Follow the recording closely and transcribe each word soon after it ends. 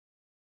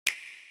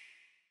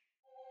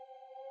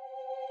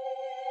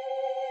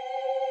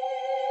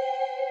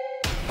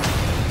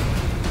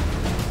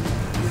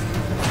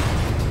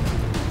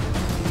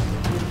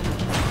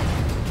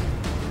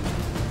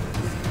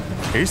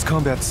Ace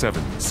Combat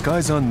 7: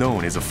 Skies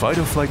Unknown is a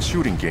fight-or-flight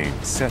shooting game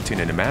set in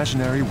an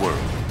imaginary world.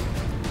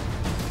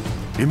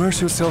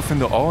 Immerse yourself in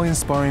the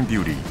awe-inspiring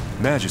beauty,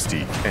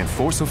 majesty, and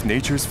force of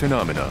nature's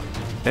phenomena,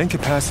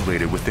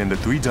 encapsulated within the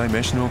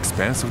three-dimensional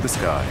expanse of the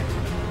sky.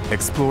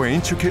 Explore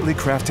intricately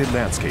crafted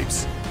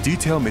landscapes,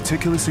 detail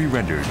meticulously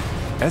rendered,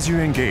 as you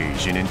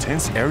engage in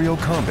intense aerial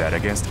combat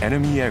against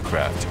enemy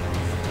aircraft.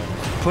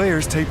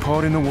 Players take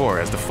part in the war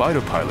as the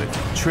fighter pilot,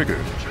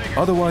 Trigger,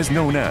 otherwise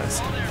known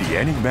as the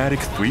enigmatic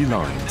Three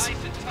Lines.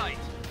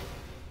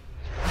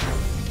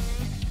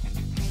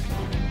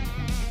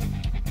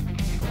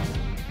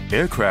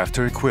 Aircraft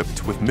are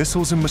equipped with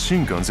missiles and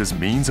machine guns as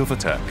means of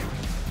attack.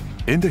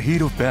 In the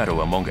heat of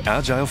battle among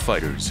agile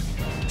fighters,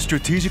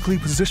 strategically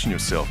position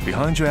yourself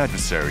behind your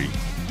adversary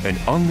and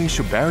unleash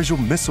a barrage of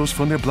missiles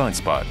from their blind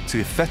spot to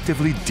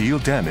effectively deal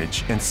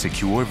damage and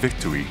secure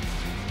victory.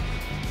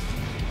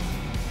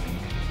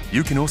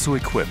 You can also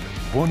equip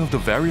one of the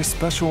various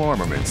special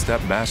armaments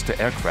that match the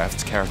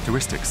aircraft's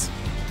characteristics.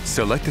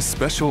 Select the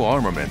special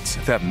armament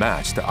that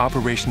match the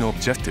operational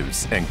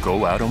objectives and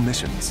go out on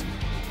missions.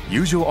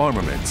 Use your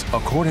armament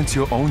according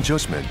to your own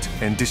judgment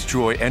and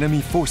destroy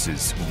enemy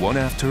forces one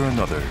after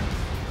another.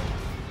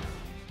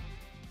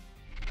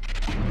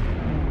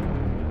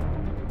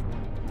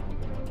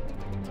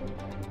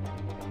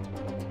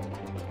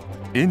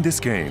 In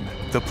this game,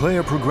 the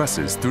player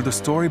progresses through the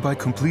story by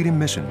completing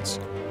missions.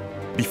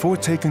 Before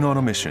taking on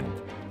a mission,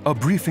 a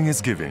briefing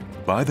is given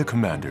by the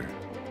commander.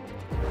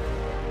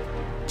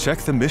 Check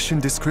the mission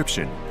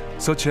description,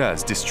 such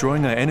as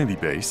destroying an enemy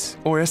base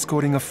or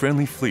escorting a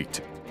friendly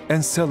fleet,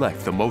 and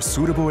select the most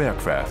suitable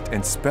aircraft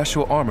and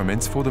special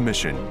armaments for the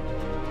mission.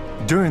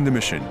 During the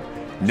mission,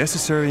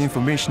 necessary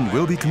information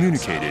will be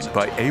communicated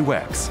by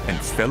AWACS and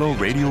fellow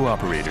radio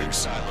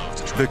operators.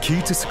 The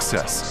key to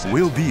success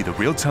will be the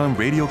real-time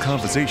radio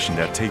conversation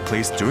that take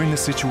place during the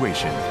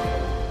situation.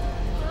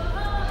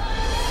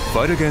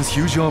 Fight against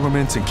huge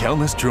armaments and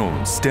countless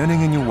drones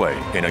standing in your way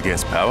and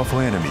against powerful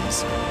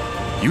enemies.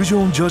 Use your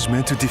own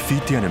judgment to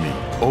defeat the enemy,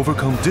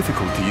 overcome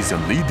difficulties,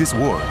 and lead this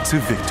war to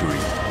victory.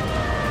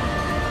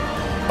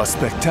 A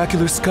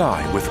spectacular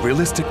sky with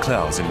realistic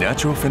clouds and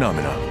natural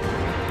phenomena.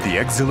 The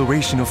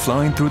exhilaration of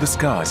flying through the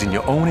skies in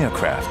your own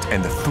aircraft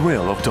and the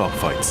thrill of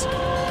dogfights.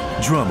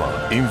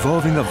 Drama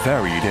involving a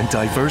varied and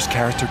diverse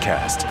character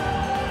cast.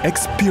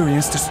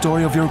 Experience the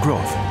story of your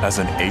growth as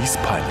an ace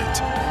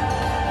pilot.